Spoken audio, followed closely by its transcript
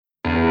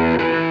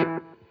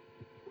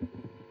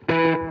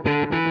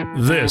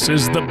This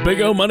is the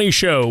Big O Money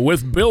Show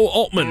with Bill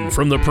Altman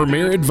from the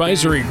Premier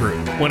Advisory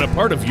Group. When a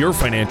part of your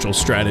financial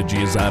strategy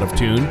is out of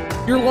tune,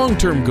 your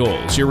long-term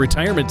goals, your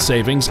retirement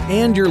savings,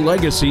 and your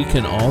legacy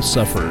can all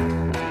suffer.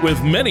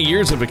 With many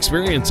years of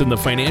experience in the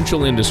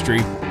financial industry,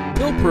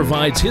 Bill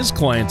provides his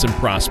clients and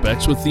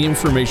prospects with the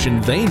information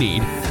they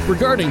need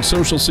regarding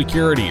Social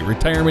Security,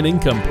 retirement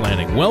income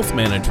planning, wealth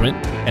management,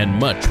 and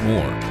much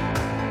more.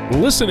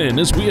 Listen in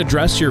as we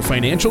address your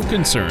financial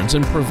concerns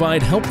and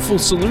provide helpful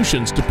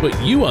solutions to put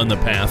you on the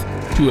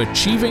path to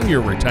achieving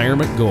your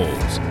retirement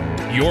goals.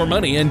 Your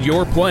money and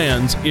your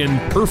plans in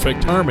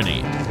perfect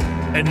harmony.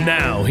 And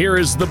now, here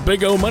is the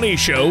Big O Money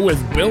Show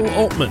with Bill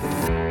Altman.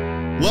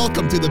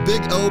 Welcome to the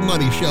Big O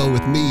Money Show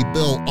with me,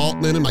 Bill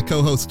Altman, and my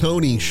co-host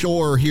Tony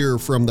Shore here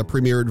from the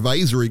Premier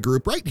Advisory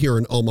Group right here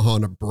in Omaha,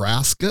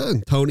 Nebraska,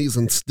 and Tony's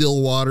in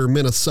Stillwater,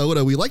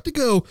 Minnesota. We like to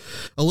go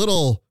a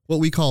little what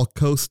we call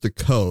coast to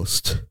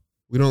coast.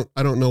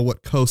 I don't know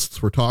what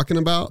coasts we're talking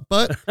about,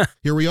 but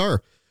here we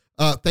are.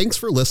 Thanks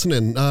for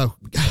listening.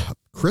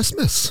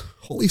 Christmas.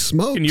 Holy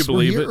smokes. Can you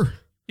believe it?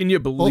 Can you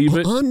believe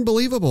it?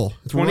 Unbelievable.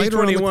 It's right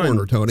around the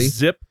corner, Tony.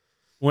 Zip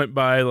went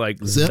by like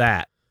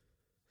that.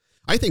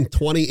 I think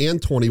 20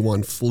 and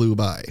 21 flew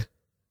by.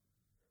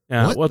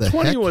 Yeah, well,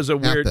 20 was a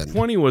weird.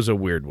 20 was a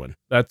weird one.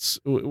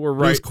 We're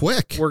right. It was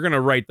quick. We're gonna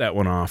write that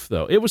one off,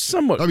 though. It was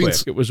somewhat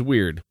quick. It was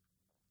weird.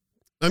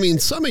 I mean,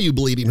 some of you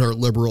bleeding heart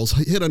liberals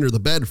hid under the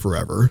bed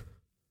forever.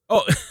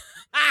 Oh,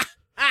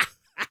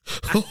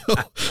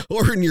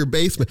 or in your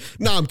basement.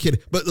 No, I'm kidding.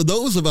 But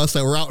those of us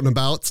that were out and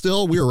about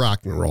still, we were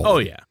rocking and rolling. Oh,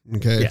 yeah.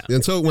 Okay. Yeah.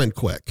 And so it went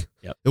quick.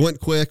 Yep. It went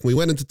quick. We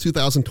went into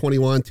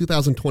 2021.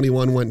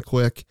 2021 went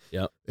quick.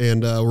 Yep.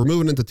 And we're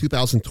moving into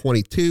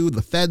 2022.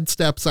 The Fed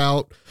steps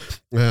out.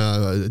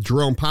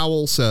 Jerome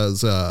Powell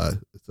says they're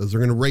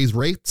going to raise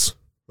rates.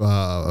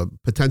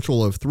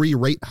 Potential of 3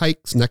 rate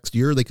hikes next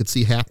year they could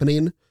see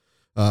happening.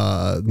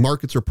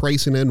 Markets are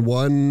pricing in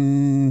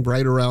one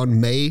right around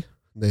May,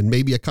 and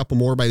maybe a couple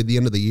more by the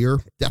end of the year.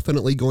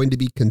 Definitely going to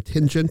be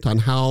contingent on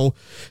how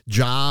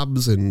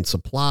jobs and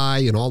supply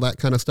and all that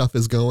kind of stuff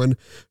is going.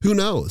 Who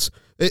knows?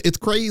 It's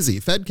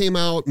crazy. Fed came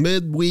out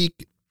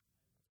midweek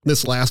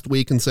this last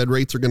week and said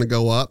rates are going to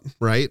go up,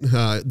 right?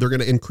 They're going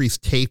to increase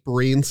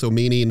tapering. So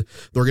meaning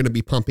they're going to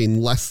be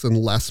pumping less and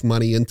less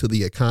money into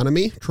the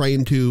economy,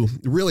 trying to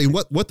really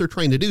what they're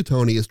trying to do,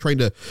 Tony, is trying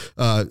to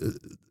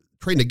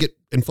get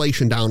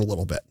inflation down a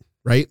little bit,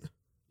 right?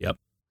 Yep.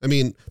 I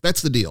mean,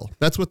 that's the deal.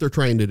 That's what they're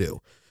trying to do.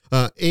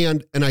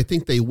 And I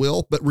think they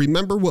will. But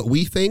remember what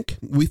we think.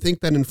 We think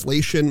that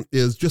inflation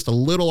is just a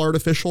little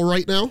artificial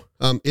right now.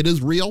 It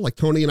is real. Like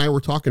Tony and I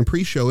were talking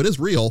pre-show. It is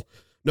real.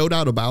 No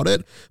doubt about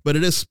it. But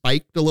it is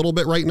spiked a little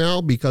bit right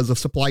now because of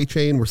supply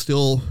chain. We're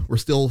still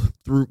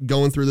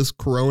going through this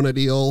Corona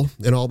deal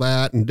and all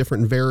that and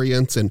different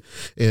variants and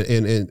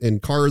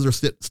cars are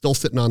still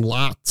sitting on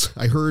lots.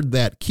 I heard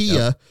that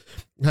Kia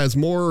has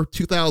more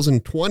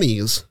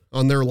 2020s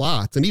on their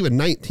lots and even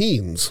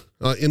 19s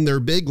in their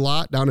big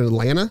lot down in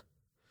Atlanta.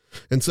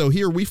 And so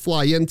here we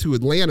fly into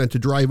Atlanta to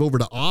drive over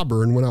to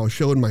Auburn when I was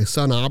showing my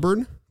son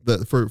Auburn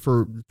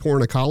for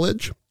Torna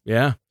College.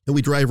 Yeah. And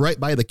we drive right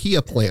by the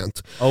Kia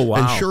plant. Oh, wow.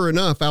 And sure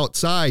enough,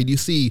 outside you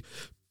see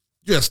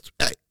just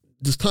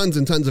tons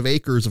and tons of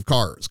acres of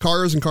cars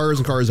and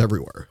cars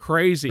everywhere.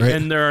 Crazy. Right?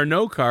 And there are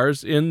no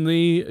cars in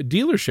the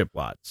dealership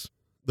lots.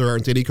 There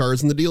aren't any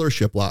cars in the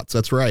dealership lots.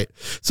 That's right.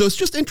 So it's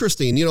just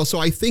interesting, so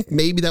I think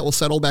maybe that will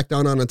settle back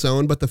down on its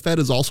own, but the Fed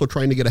is also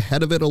trying to get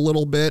ahead of it a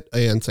little bit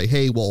and say,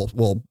 hey,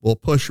 we'll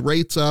push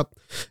rates up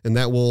and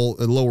that will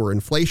lower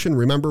inflation.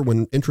 Remember,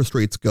 when interest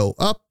rates go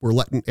up, we're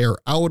letting air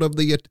out of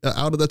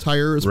the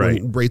tires.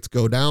 Right. When rates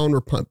go down,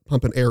 we're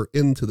pumping air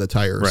into the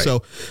tires. Right.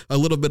 So a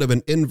little bit of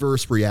an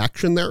inverse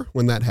reaction there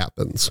when that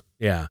happens.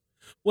 Yeah.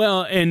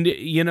 Well, and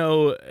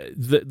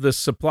the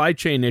supply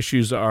chain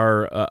issues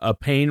are a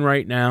pain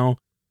right now.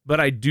 But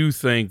I do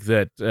think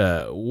that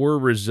we're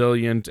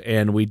resilient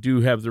and we do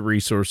have the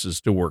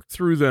resources to work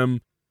through them.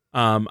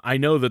 I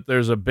know that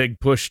there's a big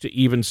push to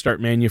even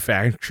start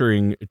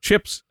manufacturing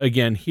chips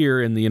again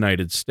here in the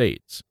United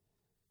States.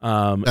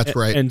 That's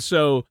right. And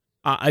so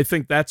I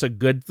think that's a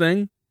good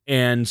thing.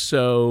 And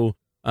so,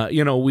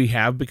 we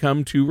have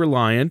become too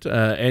reliant.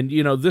 And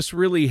this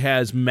really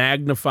has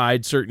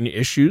magnified certain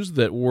issues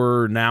that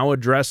we're now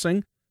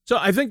addressing. So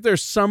I think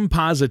there's some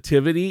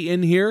positivity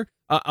in here.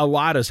 A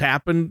lot has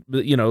happened,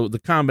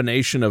 the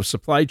combination of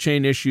supply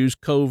chain issues,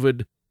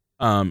 COVID,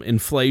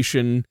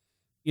 inflation,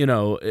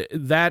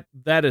 that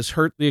has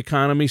hurt the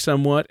economy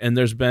somewhat. And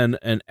there's been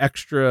an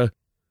extra,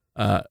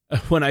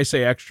 when I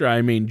say extra,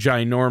 I mean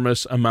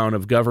ginormous amount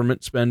of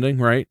government spending,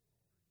 right?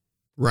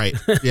 Right.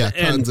 Yeah.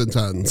 Tons and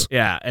tons.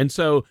 Yeah. And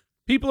so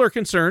people are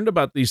concerned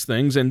about these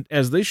things, and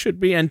as they should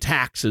be, and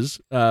taxes.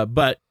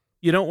 But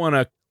you don't want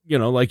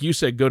to, like you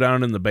said, go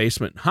down in the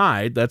basement and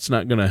hide. That's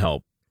not going to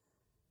help.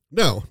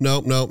 No.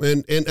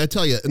 And I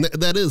tell you, and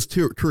that is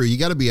true. You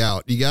got to be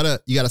out. You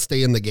got to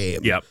stay in the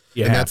game. Yep.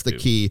 And that's the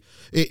key.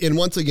 And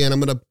once again, I'm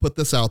going to put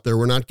this out there.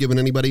 We're not giving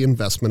anybody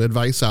investment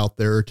advice out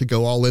there to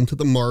go all into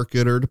the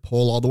market or to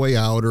pull all the way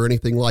out or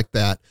anything like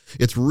that.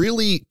 It's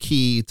really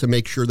key to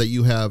make sure that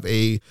you have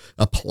a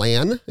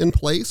plan in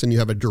place and you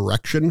have a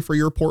direction for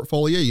your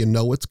portfolio. You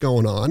know what's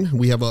going on.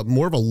 We have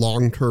more of a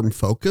long-term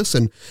focus.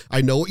 And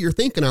I know what you're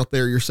thinking out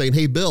there. You're saying,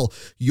 hey, Bill,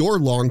 your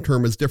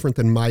long-term is different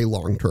than my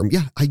long-term.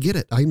 Yeah, I get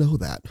it. I know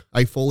that.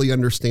 I fully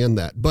understand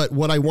that. But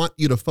what I want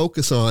you to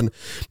focus on,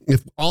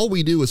 if all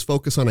we do is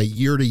focus on a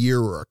year-to-year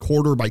or a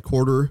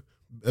quarter-by-quarter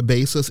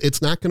basis,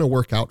 it's not going to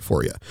work out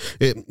for you.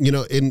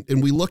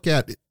 And we look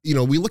at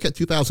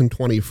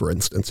 2020, for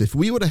instance. If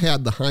we would have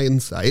had the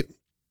hindsight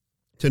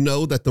to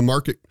know that the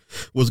market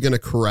was going to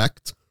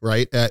correct,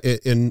 right,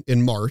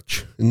 in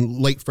March,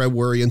 in late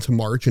February into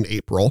March and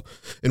April,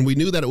 and we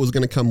knew that it was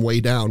going to come way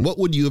down, what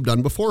would you have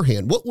done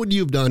beforehand? What would you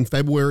have done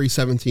February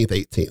 17th,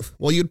 18th?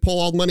 Well, you'd pull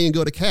all the money and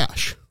go to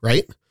cash,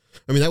 right?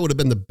 I mean, that would have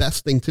been the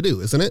best thing to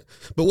do, isn't it?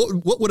 But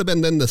what would have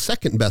been then the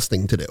second best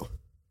thing to do?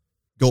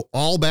 Go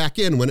all back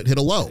in when it hit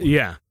a low.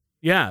 Yeah.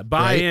 Yeah.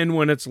 Buy in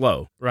when it's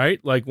low,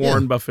 right? Like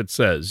Warren Buffett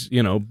says,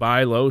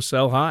 buy low,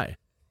 sell high.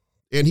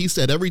 And he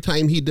said every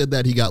time he did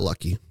that, he got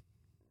lucky.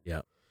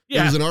 Yeah.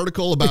 There was an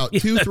article about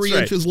 3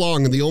 inches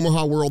long in the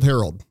Omaha World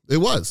Herald. It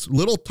was a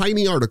little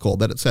tiny article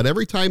that it said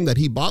every time that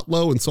he bought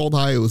low and sold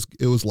high,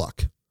 it was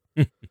luck.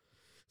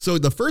 So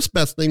the first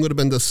best thing would have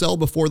been to sell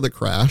before the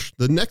crash.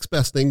 The next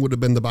best thing would have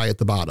been to buy at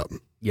the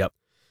bottom. Yep.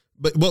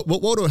 But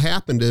what would have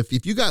happened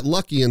if you got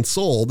lucky and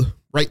sold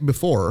right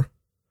before?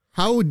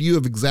 How would you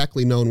have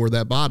exactly known where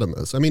that bottom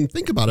is? I mean,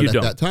 think about it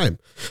that time.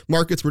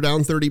 Markets were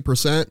down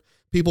 30%.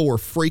 People were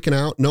freaking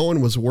out. No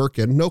one was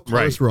working. No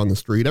cars were on the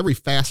street. Every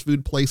fast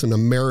food place in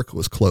America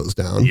was closed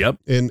down. Yep.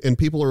 And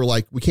people are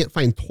like, we can't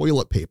find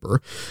toilet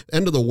paper.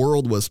 End of the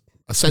world was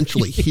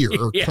essentially here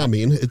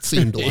coming, it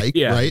seemed like,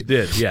 right? It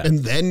did, yeah. And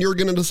then you're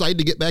going to decide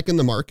to get back in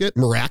the market.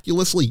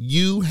 Miraculously,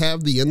 you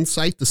have the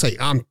insight to say,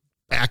 I'm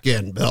back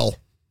in, Bill.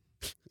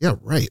 Yeah,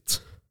 right.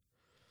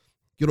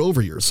 Get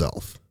over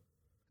yourself.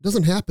 It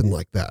doesn't happen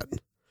like that.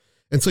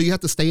 And so you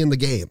have to stay in the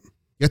game.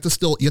 We have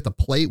to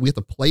play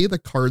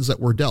the cards that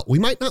were dealt. We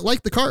might not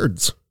like the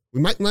cards.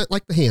 We might not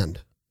like the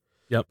hand.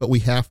 Yep. But we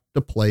have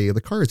to play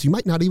the cards. You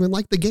might not even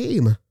like the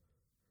game.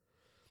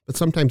 But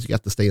sometimes you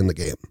have to stay in the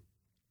game.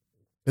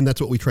 And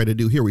that's what we try to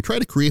do here. We try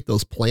to create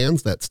those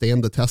plans that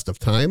stand the test of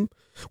time.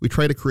 We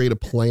try to create a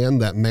plan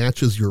that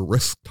matches your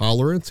risk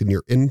tolerance and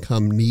your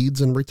income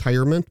needs in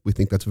retirement. We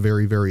think that's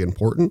very, very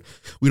important.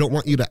 We don't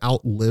want you to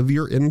outlive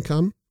your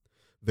income.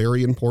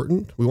 Very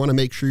important. We want to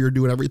make sure you're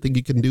doing everything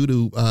you can do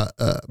to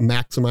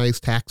maximize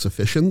tax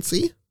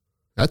efficiency.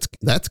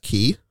 That's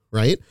key,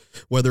 right?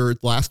 Whether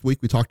last week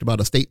we talked about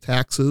estate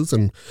taxes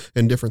and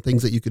different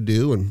things that you could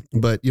do,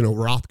 but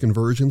Roth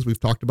conversions we've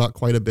talked about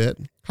quite a bit.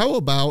 How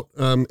about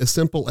as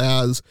simple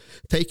as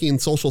taking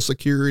Social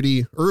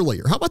Security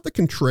earlier? How about the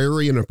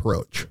contrarian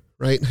approach?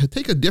 Right?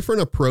 Take a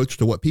different approach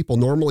to what people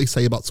normally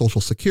say about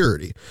Social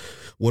Security.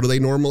 What do they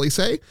normally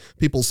say?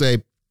 People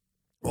say,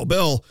 well,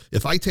 Bill,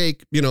 if I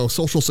take,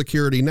 Social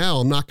Security now,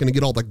 I'm not going to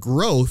get all the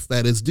growth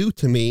that is due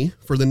to me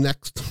for the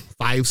next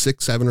 5,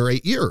 6, 7, or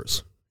 8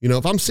 years.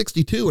 If I'm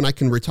 62 and I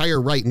can retire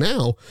right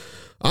now,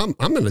 I'm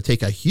going to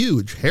take a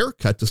huge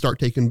haircut to start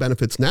taking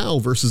benefits now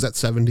versus at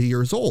 70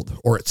 years old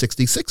or at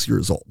 66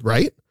 years old,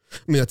 right? I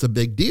mean, that's a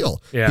big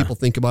deal. Yeah. People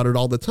think about it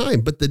all the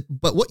time.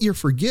 But what you're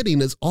forgetting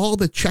is all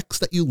the checks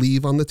that you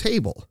leave on the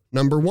table.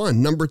 Number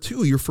one. Number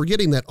two, you're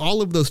forgetting that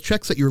all of those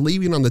checks that you're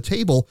leaving on the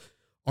table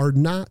are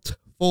not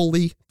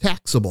fully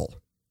taxable.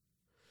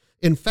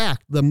 In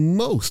fact, the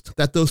most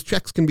that those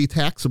checks can be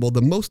taxable,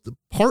 the most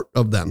part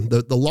of them,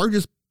 the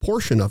largest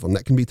portion of them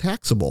that can be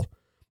taxable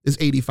is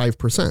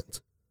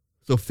 85%.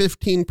 So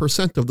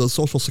 15% of those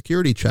Social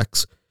Security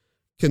checks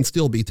can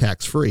still be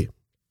tax-free.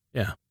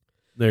 Yeah.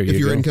 There you go. If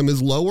your income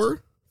is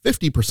lower,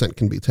 50%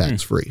 can be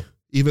tax-free.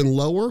 Even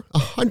lower,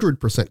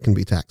 100% can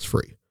be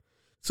tax-free.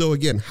 So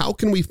again, how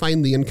can we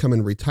find the income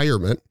in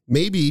retirement?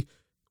 Maybe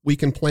we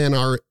can plan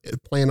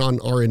on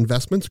our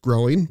investments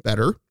growing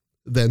better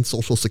than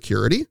Social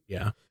Security.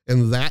 Yeah.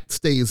 And that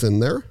stays in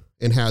there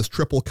and has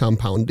triple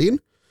compounding,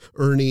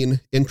 earning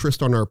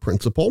interest on our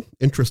principal,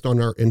 interest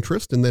on our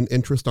interest, and then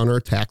interest on our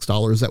tax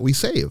dollars that we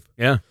save.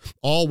 Yeah.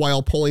 All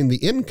while pulling the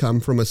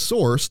income from a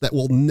source that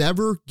will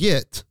never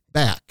get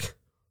back.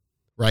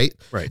 Right?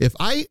 Right. If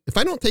I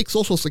don't take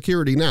Social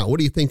Security now, what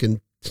do you think in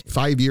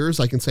 5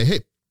 years I can say, hey,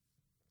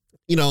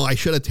 I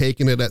should have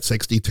taken it at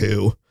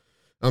 62.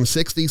 I'm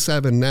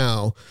 67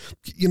 now.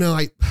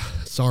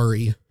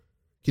 Sorry.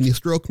 Can you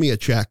stroke me a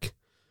check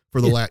for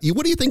the last?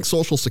 What do you think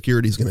Social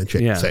Security is going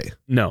to say?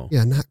 No.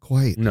 Yeah, not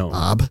quite. No.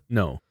 Bob.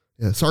 No.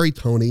 Yeah, sorry,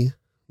 Tony.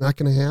 Not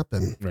going to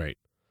happen. Right.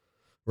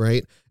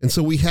 Right. And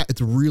so it's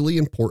really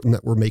important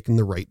that we're making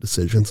the right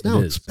decisions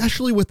now,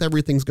 especially with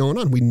everything's going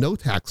on. We know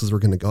taxes are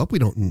going to go up. We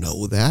don't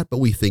know that, but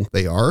we think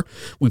they are.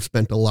 We've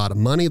spent a lot of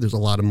money. There's a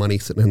lot of money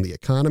sitting in the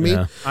economy.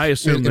 Yeah. I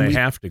assume they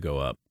have to go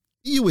up.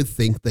 You would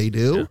think they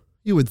do.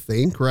 you would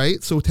think,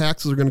 right? So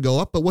taxes are going to go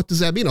up, but what does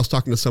that mean? I was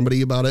talking to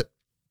somebody about it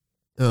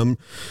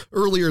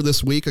earlier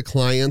this week, a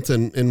client,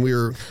 and we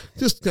were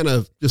just kind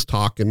of just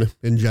talking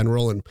in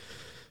general,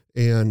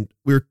 and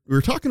we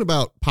were talking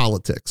about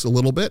politics a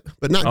little bit,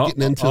 but not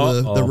getting into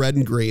the red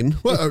and green,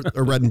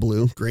 or red and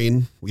blue,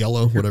 green,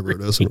 yellow, whatever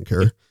it is. I don't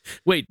care.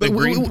 Wait, the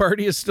Green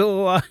Party is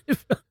still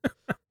alive?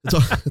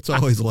 It's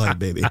always alive,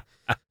 baby.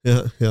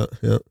 Yeah.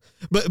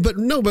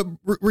 But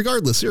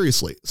regardless,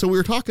 seriously. So we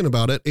were talking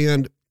about it,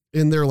 and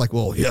they're like,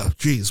 well, yeah,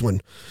 geez,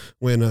 when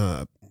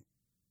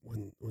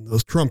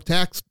those Trump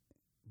tax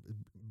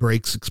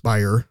breaks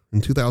expire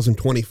in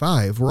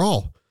 2025, we're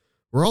all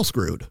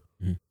screwed.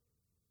 Mm-hmm.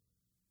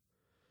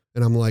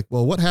 And I'm like,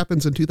 well, what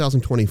happens in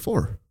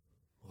 2024?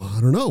 Well,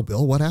 I don't know,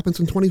 Bill. What happens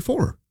in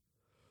 24?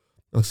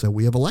 I said,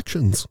 we have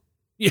elections.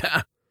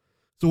 Yeah.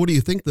 So what do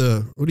you think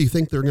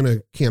they're going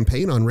to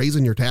campaign on,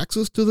 raising your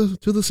taxes to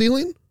the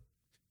ceiling?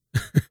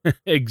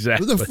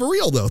 Exactly. For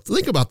real though.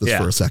 Think about this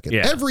for a second.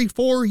 Yeah. Every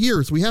 4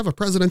 years we have a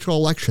presidential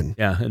election.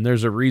 Yeah. And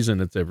there's a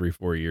reason it's every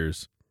 4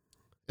 years.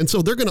 And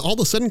so they're going to all of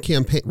a sudden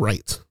campaign,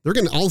 right? They're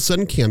going to all of a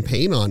sudden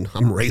campaign on,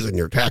 I'm raising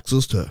your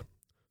taxes to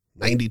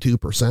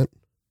 92%.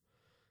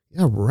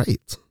 Yeah,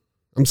 right.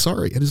 I'm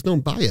sorry. I just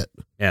don't buy it.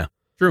 Yeah,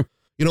 true.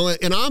 You know,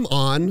 and I'm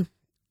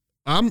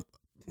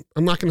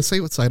not going to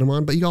say what side I'm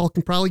on, but you all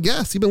can probably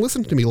guess. You've been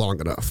listening to me long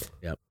enough.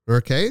 Yep.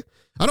 Okay.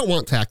 I don't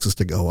want taxes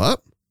to go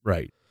up.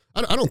 Right.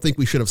 I don't think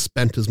we should have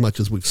spent as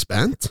much as we've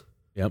spent.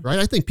 Yep. Right.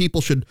 I think people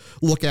should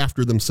look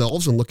after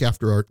themselves and look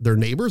after their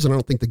neighbors. And I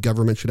don't think the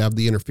government should have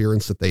the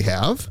interference that they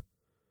have.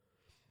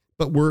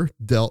 But we're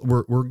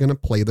going to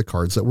play the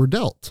cards that we're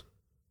dealt.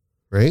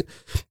 Right.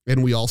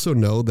 And we also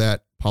know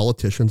that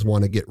politicians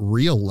want to get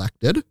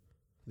reelected.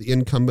 The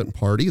incumbent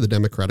party, the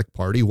Democratic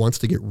Party, wants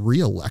to get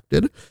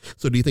reelected.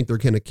 So do you think they're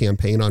going to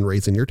campaign on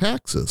raising your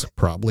taxes?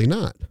 Probably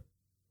not.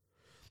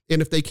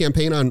 And if they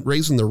campaign on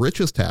raising the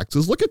richest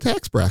taxes, look at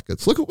tax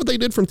brackets. Look at what they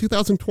did from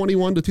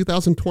 2021 to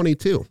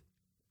 2022.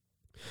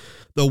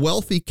 The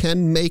wealthy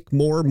can make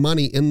more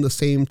money in the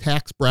same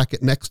tax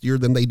bracket next year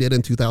than they did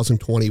in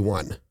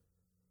 2021.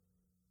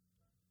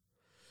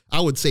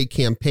 I would say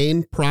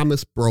campaign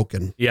promise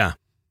broken. Yeah.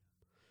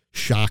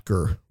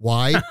 Shocker.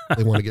 Why?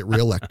 They want to get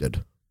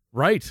reelected.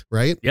 Right.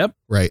 Right? Yep.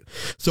 Right.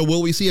 So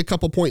will we see a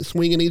couple point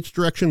swing in each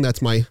direction?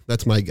 That's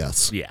my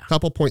guess. Yeah.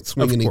 Couple point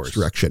swing in each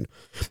direction.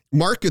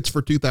 Markets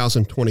for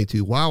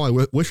 2022. Wow.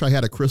 I wish I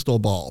had a crystal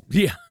ball.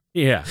 Yeah.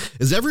 Yeah.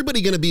 Is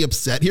everybody going to be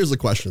upset? Here's the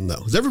question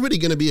though. Is everybody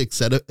going to be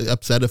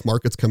upset if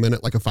markets come in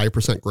at like a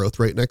 5% growth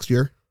rate next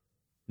year?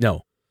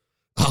 No.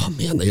 Oh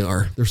man, they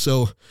are. They're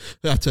so,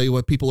 I tell you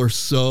what, people are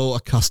so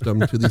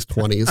accustomed to these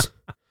 20s.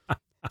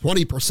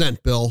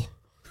 20%, Bill.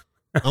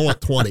 I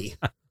want 20.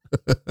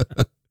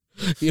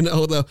 You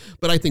know,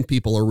 but I think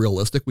people are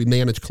realistic. We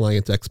manage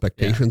client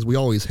expectations. Yeah. We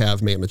always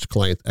have managed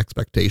client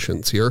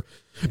expectations here.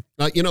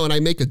 You know, and I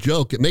make a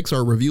joke, it makes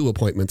our review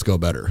appointments go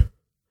better.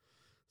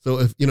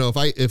 So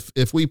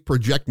if we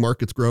project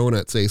markets growing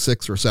at say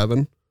 6 or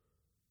 7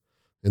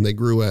 and they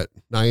grew at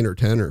 9 or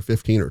 10 or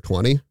 15 or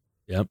 20.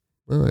 Yep.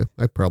 Well,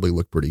 I probably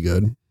look pretty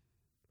good.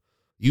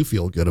 You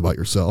feel good about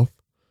yourself.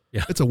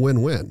 Yeah. It's a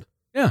win-win.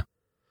 Yeah.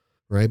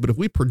 Right. But if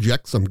we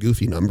project some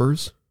goofy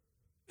numbers,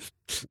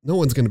 no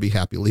one's going to be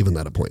happy leaving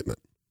that appointment.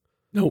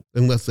 Nope.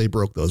 Unless they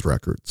broke those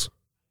records.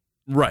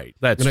 Right.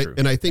 That's true.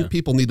 And I think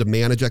people need to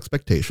manage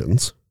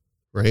expectations,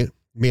 right?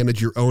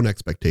 Manage your own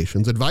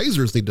expectations.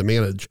 Advisors need to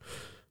manage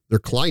their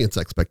clients'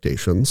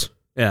 expectations.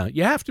 Yeah.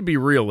 You have to be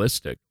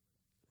realistic.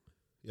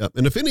 Yep.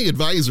 And if any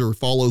advisor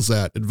follows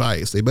that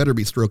advice, they better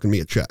be stroking me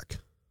a check.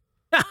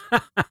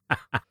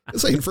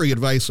 This ain't free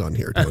advice on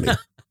here, Tony.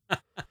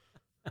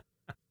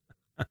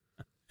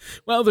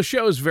 Well, the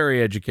show is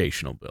very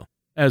educational, Bill,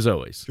 as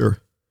always. Sure.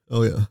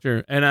 Oh yeah.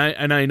 Sure. And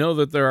I know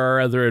that there are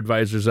other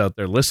advisors out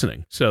there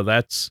listening. So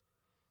that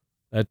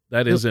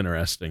is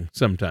interesting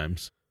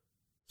sometimes.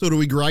 So do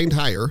we grind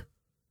higher?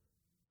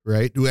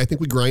 Right? I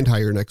think we grind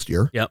higher next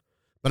year. Yep.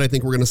 But I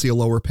think we're going to see a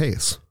lower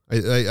pace.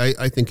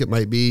 I think it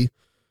might be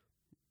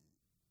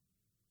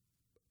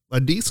a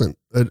decent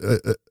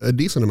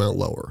amount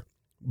lower.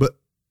 But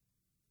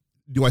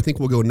do I think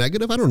we'll go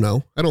negative? I don't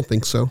know. I don't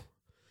think so.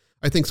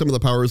 I think some of the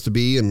powers to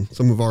be and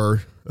some of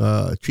our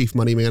chief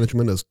money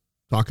management is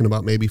talking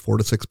about maybe 4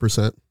 to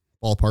 6%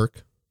 ballpark.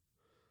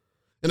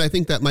 And I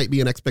think that might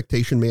be an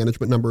expectation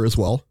management number as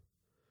well.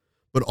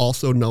 But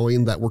also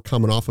knowing that we're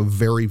coming off of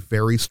very,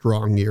 very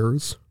strong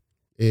years.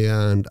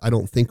 And I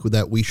don't think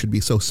that we should be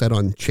so set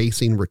on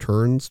chasing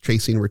returns,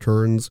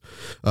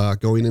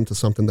 going into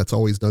something that's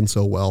always done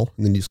so well.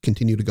 And then you just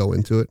continue to go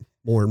into it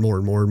more and more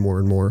and more and more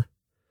and more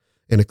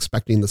and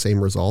expecting the same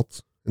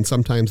results. And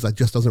sometimes that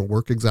just doesn't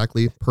work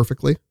exactly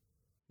perfectly.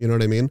 You know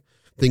what I mean?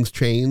 Things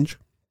change.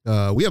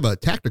 We have a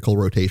tactical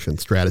rotation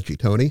strategy,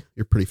 Tony.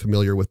 You're pretty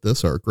familiar with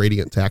this, our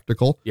gradient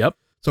tactical. Yep.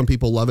 Some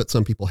people love it.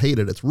 Some people hate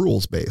it. It's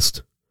rules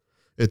based.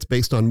 It's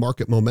based on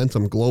market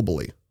momentum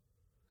globally.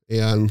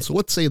 And so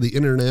let's say the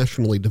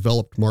internationally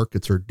developed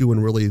markets are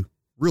doing really,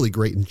 really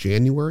great in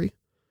January.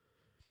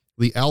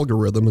 the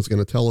algorithm is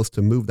going to tell us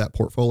to move that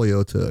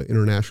portfolio to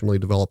internationally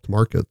developed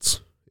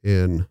markets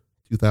in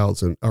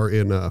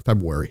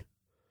February.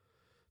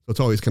 So it's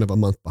always kind of a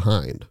month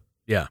behind.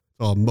 Yeah.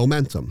 So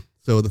momentum.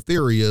 So the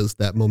theory is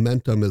that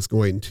momentum is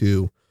going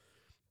to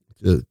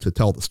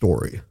tell the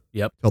story.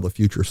 Yep. Tell the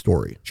future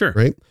story. Sure.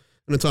 Right.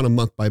 And it's on a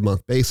month by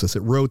month basis.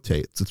 It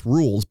rotates. It's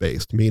rules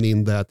based,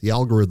 meaning that the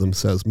algorithm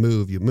says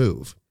move, you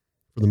move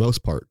for the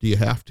most part. Do you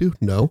have to?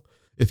 No.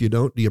 If you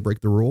don't, do you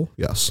break the rule?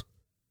 Yes.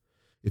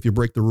 If you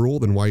break the rule,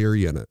 then why are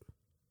you in it?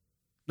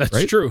 That's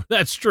right? true.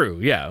 That's true.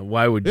 Yeah.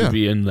 Why would you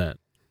be in that?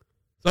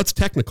 That's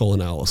technical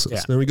analysis.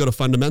 Yeah. Then we go to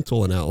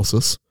fundamental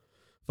analysis.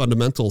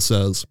 Fundamental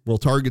says, well,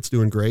 Target's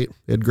doing great.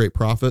 They had great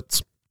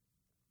profits.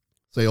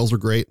 Sales are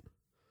great.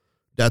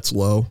 Debt's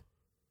low.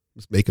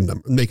 Just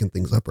making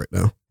things up right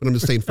now. But I'm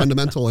just saying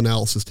fundamental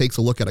analysis takes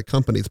a look at a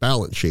company's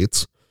balance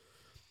sheets.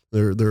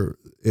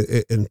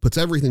 And puts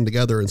everything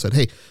together and said,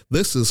 hey,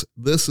 this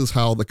is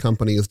how the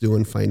company is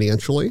doing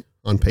financially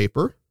on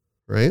paper,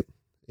 right?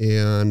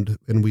 And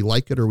we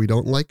like it or we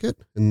don't like it.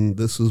 And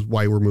this is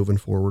why we're moving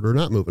forward or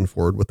not moving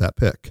forward with that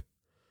pick.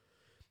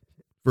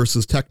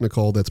 Versus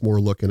technical, that's more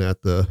looking at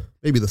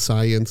maybe the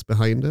science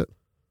behind it,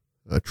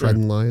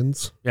 trend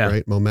lines,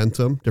 right?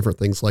 Momentum, different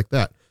things like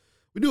that.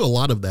 We do a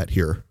lot of that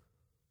here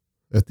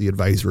at the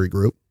advisory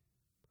group.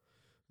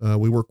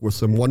 We work with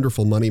some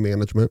wonderful money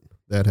management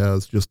that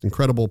has just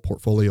incredible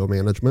portfolio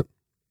management.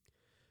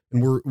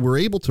 And we're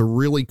able to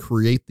really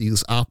create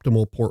these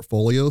optimal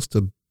portfolios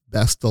to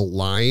best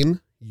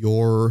align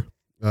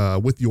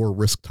with your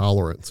risk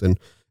tolerance and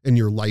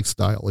your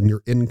lifestyle and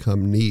your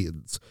income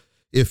needs.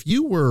 If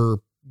you were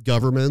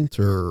government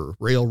or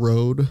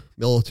railroad,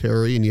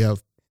 military, and you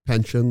have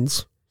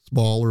pensions,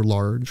 small or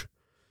large,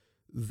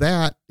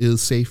 that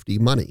is safety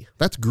money.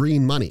 That's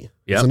green money,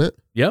 isn't it?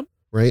 Yep.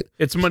 Right?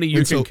 It's money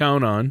you can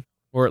count on,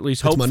 or at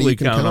least hopefully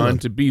count on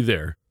to be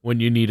there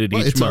when you need it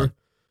each month.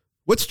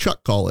 What's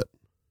Chuck call it?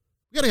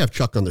 We got to have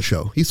Chuck on the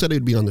show. He said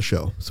he'd be on the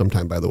show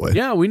sometime, by the way.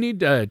 Yeah, we need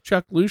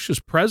Chuck Lucius,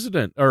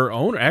 president or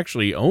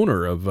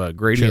owner of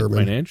Gradient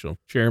Financial.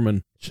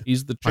 Chairman.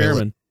 He's the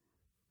chairman.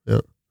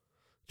 Pilot. Yeah.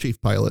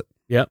 Chief pilot.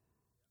 Yep.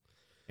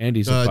 And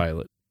he's a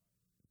pilot.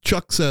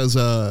 Chuck says,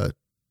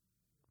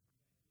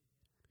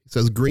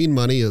 green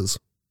money is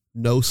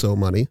no-so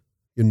money.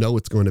 You know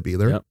it's going to be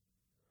there. Yep.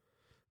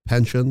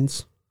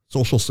 Pensions,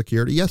 Social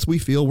Security. Yes,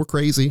 we're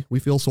crazy. We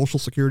feel Social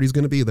Security is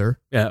going to be there.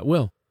 Yeah, it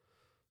will.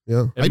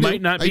 Yeah. It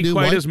might not be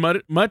quite as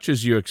much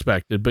as you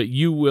expected, but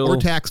you will. Or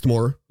taxed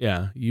more.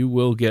 Yeah, you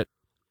will get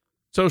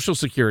Social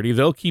Security.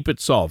 They'll keep it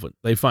solvent.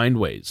 They find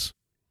ways.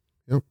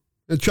 Yep.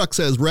 And Chuck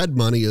says red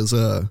money is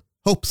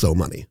hope-so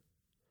money.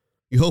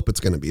 You hope it's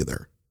going to be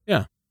there.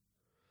 Yeah.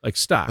 Like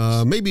stocks.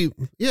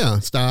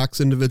 Stocks,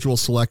 individual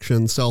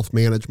selection,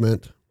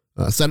 self-management,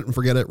 set it and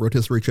forget it,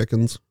 rotisserie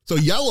chickens. So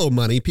yellow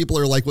money, people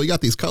are like, well, you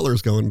got these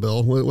colors going,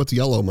 Bill. What's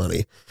yellow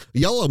money?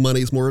 Yellow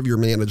money is more of your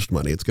managed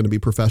money. It's going to be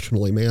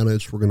professionally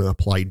managed. We're going to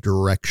apply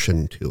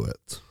direction to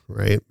it,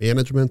 right?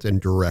 Management and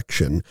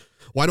direction.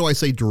 Why do I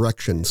say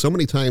direction? So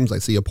many times I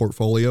see a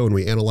portfolio and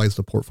we analyze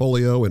the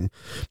portfolio and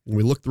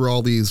we look through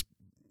all these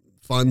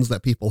funds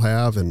that people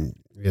have and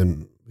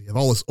we have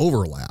all this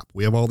overlap.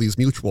 We have all these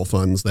mutual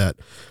funds that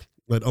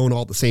own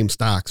all the same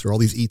stocks, or all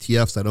these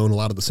ETFs that own a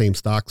lot of the same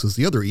stocks as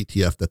the other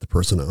ETF that the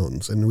person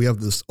owns. And we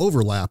have this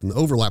overlap, and the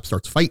overlap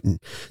starts fighting.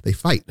 They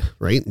fight,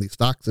 right? And these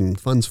stocks and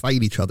funds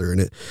fight each other,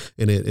 and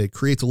it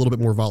creates a little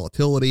bit more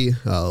volatility.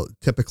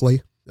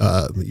 Typically,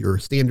 your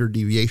standard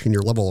deviation,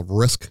 your level of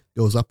risk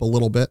goes up a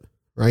little bit,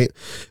 right?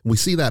 We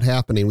see that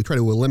happening. We try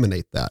to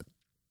eliminate that.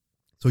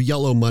 So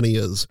yellow money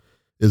is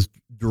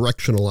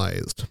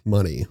directionalized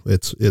money.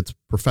 It's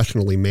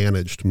professionally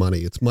managed money.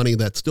 It's money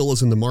that still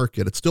is in the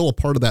market. It's still a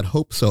part of that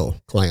hope so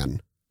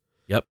clan.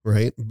 Yep.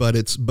 Right. But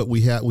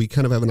we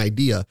kind of have an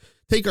idea.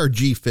 Take our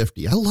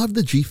G50. I love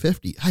the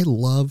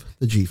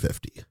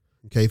G50.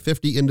 Okay.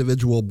 50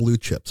 individual blue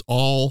chips,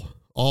 all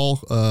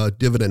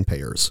dividend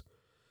payers.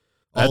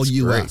 All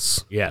U.S.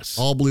 Great. Yes.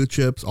 All blue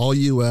chips, all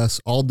U.S.,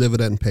 all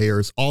dividend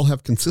payers, all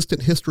have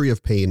consistent history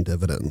of paying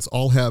dividends,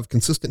 all have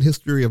consistent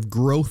history of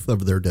growth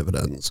of their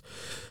dividends.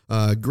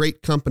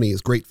 Great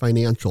companies, great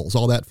financials,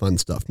 all that fun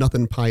stuff.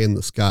 Nothing pie in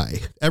the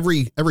sky.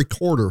 Every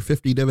quarter,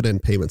 50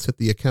 dividend payments hit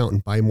the account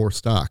and buy more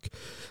stock.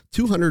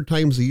 200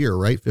 times a year,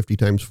 right? 50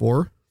 times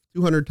 4.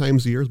 200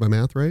 times a year is my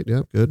math, right?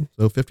 Yeah, good.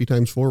 So 50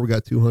 times 4, we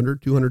got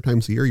 200. 200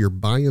 times a year, you're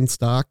buying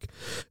stock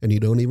and you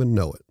don't even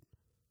know it.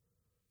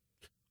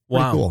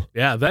 Wow. Cool.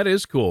 Yeah, that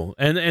is cool.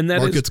 And that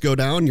markets go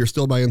down, you're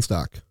still buying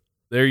stock.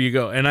 There you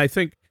go. And I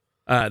think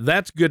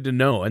that's good to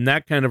know. And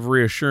that kind of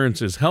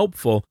reassurance is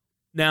helpful.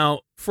 Now,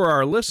 for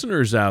our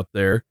listeners out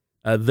there,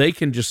 they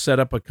can just set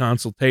up a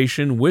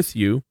consultation with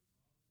you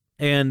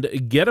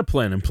and get a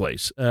plan in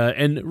place.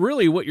 And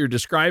really what you're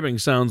describing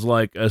sounds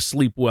like a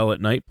sleep well at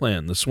night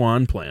plan, the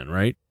SWAN plan,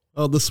 right?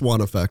 Oh, the SWAN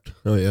effect.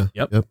 Oh, yeah.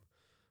 Yep.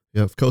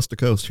 Coast to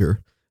coast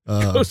here.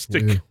 Coast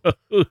to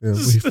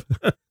coast.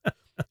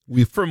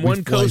 We've from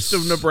one coast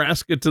of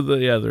Nebraska to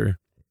the other.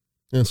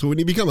 Yeah, so when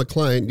you become a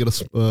client, get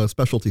a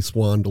specialty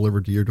SWAN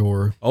delivered to your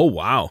door. Oh,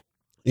 wow.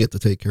 you have to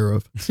take care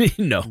of,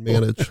 No.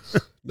 manage.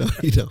 No,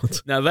 you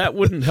don't. Now, that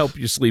wouldn't help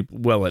you sleep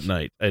well at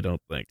night, I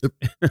don't think.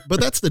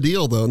 But that's the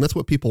deal, though, and that's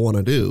what people want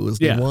to do, is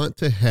they want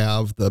to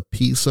have the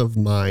peace of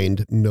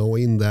mind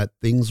knowing that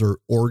things are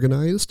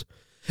organized.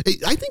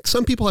 I think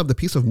some people have the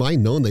peace of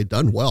mind knowing they've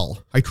done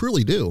well. I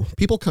truly do.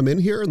 People come in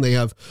here and they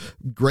have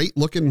great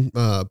looking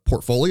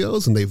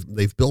portfolios, and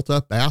they've built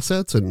up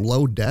assets and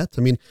low debt.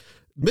 I mean,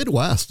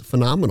 Midwest,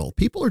 phenomenal.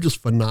 People are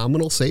just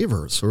phenomenal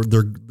savers, or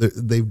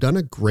they've done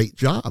a great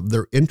job.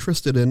 They're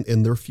interested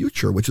in their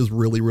future, which is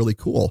really, really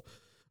cool.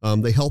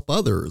 They help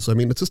others. I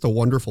mean, it's just a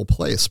wonderful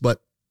place.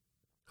 But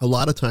a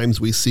lot of times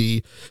we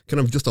see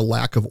kind of just a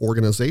lack of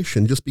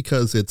organization, just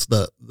because it's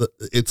the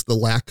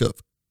lack of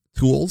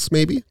tools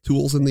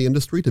in the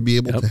industry to be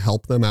able to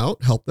help them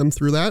out, help them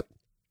through that.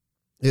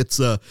 It's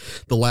the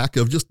lack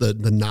of just the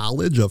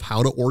knowledge of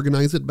how to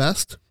organize it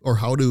best, or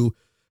how to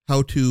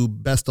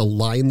best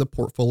align the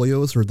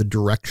portfolios or the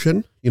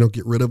direction,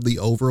 get rid of the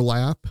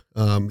overlap,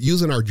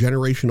 using our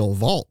generational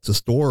vault to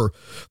store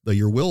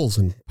your wills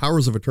and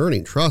powers of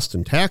attorney, trust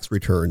and tax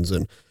returns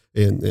and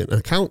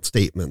account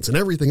statements and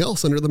everything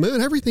else under the moon.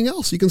 Everything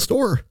else you can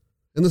store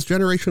in this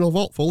generational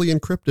vault, fully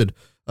encrypted.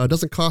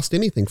 Doesn't cost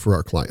anything for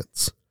our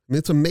clients. I mean,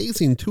 it's an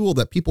amazing tool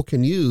that people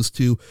can use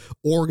to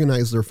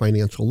organize their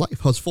financial life. It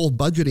has full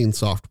budgeting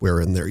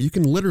software in there. You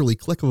can literally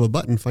click of a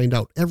button, find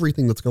out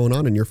everything that's going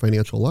on in your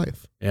financial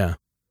life. Yeah.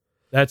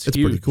 It's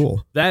huge. Pretty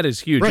cool. That is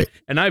huge. Right.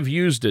 And I've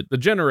used it. The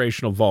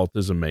generational vault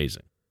is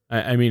amazing.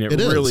 I mean, it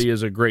really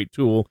is a great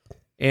tool.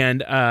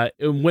 And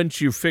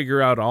once you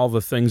figure out all the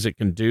things it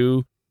can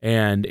do,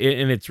 and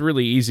it's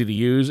really easy to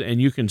use,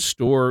 and you can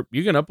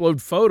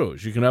upload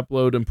photos, you can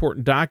upload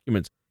important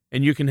documents.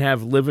 And you can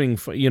have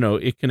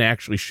it can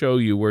actually show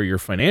you where your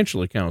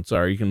financial accounts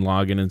are. You can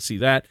log in and see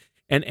that.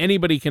 And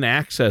anybody can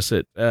access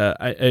it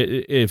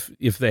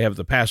if they have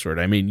the password.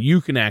 I mean, you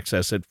can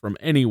access it from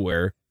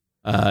anywhere.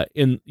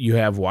 You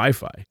have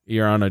Wi-Fi.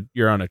 You're on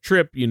a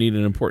trip. You need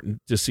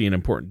to see an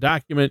important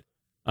document.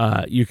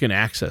 You can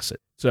access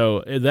it.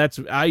 So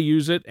I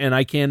use it, and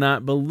I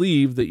cannot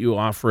believe that you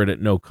offer it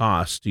at no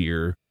cost to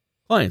your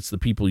clients, the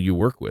people you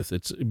work with.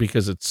 It's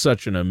because it's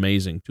such an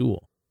amazing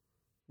tool.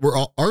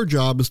 Our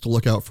job is to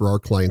look out for our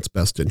client's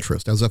best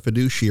interest. As a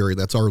fiduciary,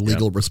 that's our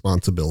legal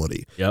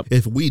responsibility. Yep.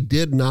 If we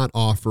did not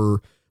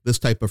offer this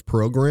type of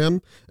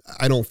program,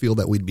 I don't feel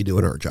that we'd be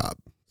doing our job.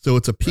 So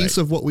it's a piece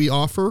of what we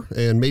offer,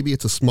 and maybe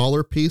it's a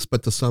smaller piece,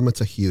 but to some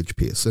it's a huge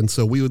piece. And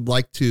so we would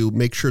like to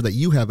make sure that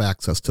you have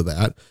access to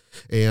that.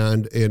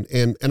 And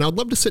I'd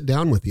love to sit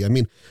down with you. I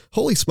mean,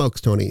 holy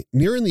smokes, Tony,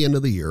 nearing the end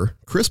of the year,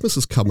 Christmas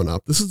is coming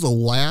up. This is the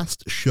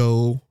last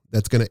show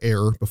that's going to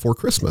air before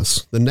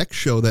Christmas. The next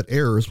show that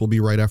airs will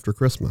be right after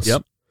Christmas.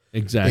 Yep,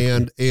 exactly.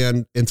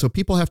 And so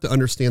people have to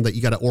understand that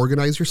you got to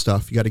organize your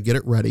stuff. You got to get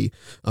it ready.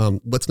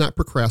 Let's not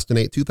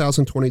procrastinate.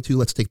 2022.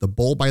 Let's take the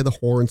bull by the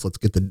horns. Let's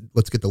get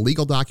the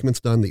legal documents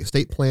done, the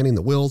estate planning,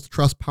 the wills,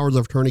 trust, powers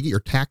of attorney. Get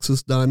your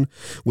taxes done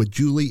with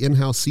Julie,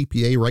 in-house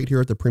CPA, right here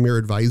at the Premier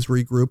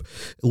Advisory Group.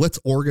 Let's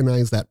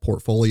organize that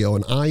portfolio,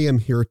 and I am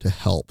here to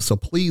help. So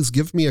please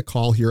give me a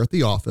call here at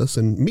the office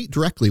and meet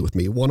directly with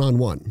me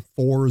one-on-one.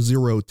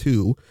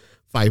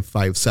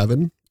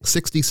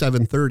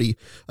 402-557-6730.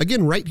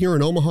 Again, right here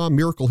in Omaha,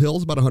 Miracle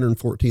Hills, about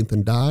 114th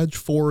and Dodge,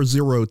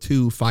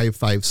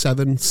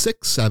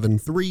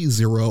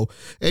 402-557-6730.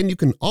 And you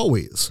can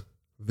always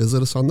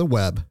visit us on the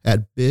web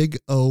at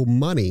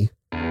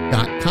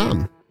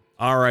bigomoney.com.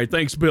 All right.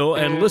 Thanks, Bill.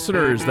 And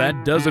listeners,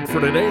 that does it for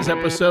today's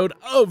episode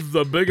of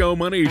the Big O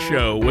Money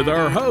Show with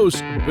our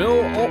host,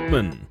 Bill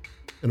Altman.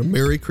 And a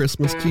Merry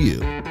Christmas to you.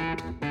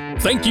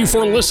 Thank you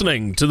for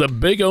listening to the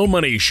Big O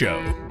Money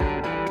Show.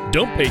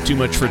 Don't pay too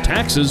much for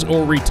taxes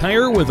or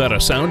retire without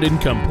a sound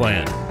income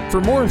plan.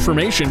 For more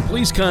information,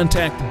 please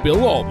contact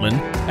Bill Altman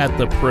at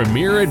the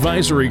Premier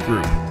Advisory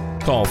Group.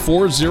 Call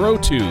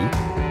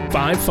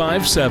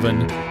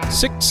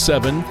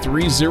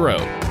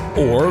 402-557-6730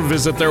 or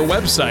visit their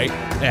website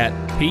at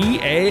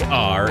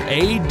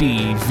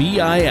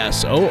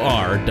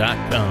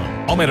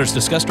paradvisor.com. All matters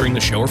discussed during the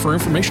show are for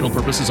informational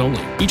purposes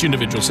only. Each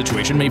individual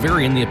situation may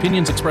vary, and the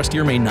opinions expressed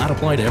here may not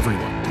apply to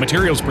everyone.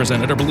 Materials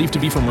presented are believed to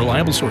be from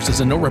reliable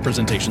sources, and no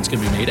representations can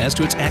be made as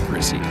to its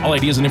accuracy. All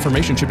ideas and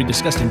information should be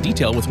discussed in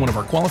detail with one of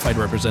our qualified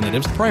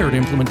representatives prior to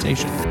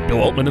implementation. Bill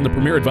Altman and the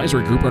Premier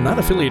Advisory Group are not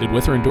affiliated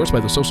with or endorsed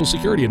by the Social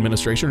Security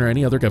Administration or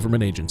any other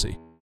government agency.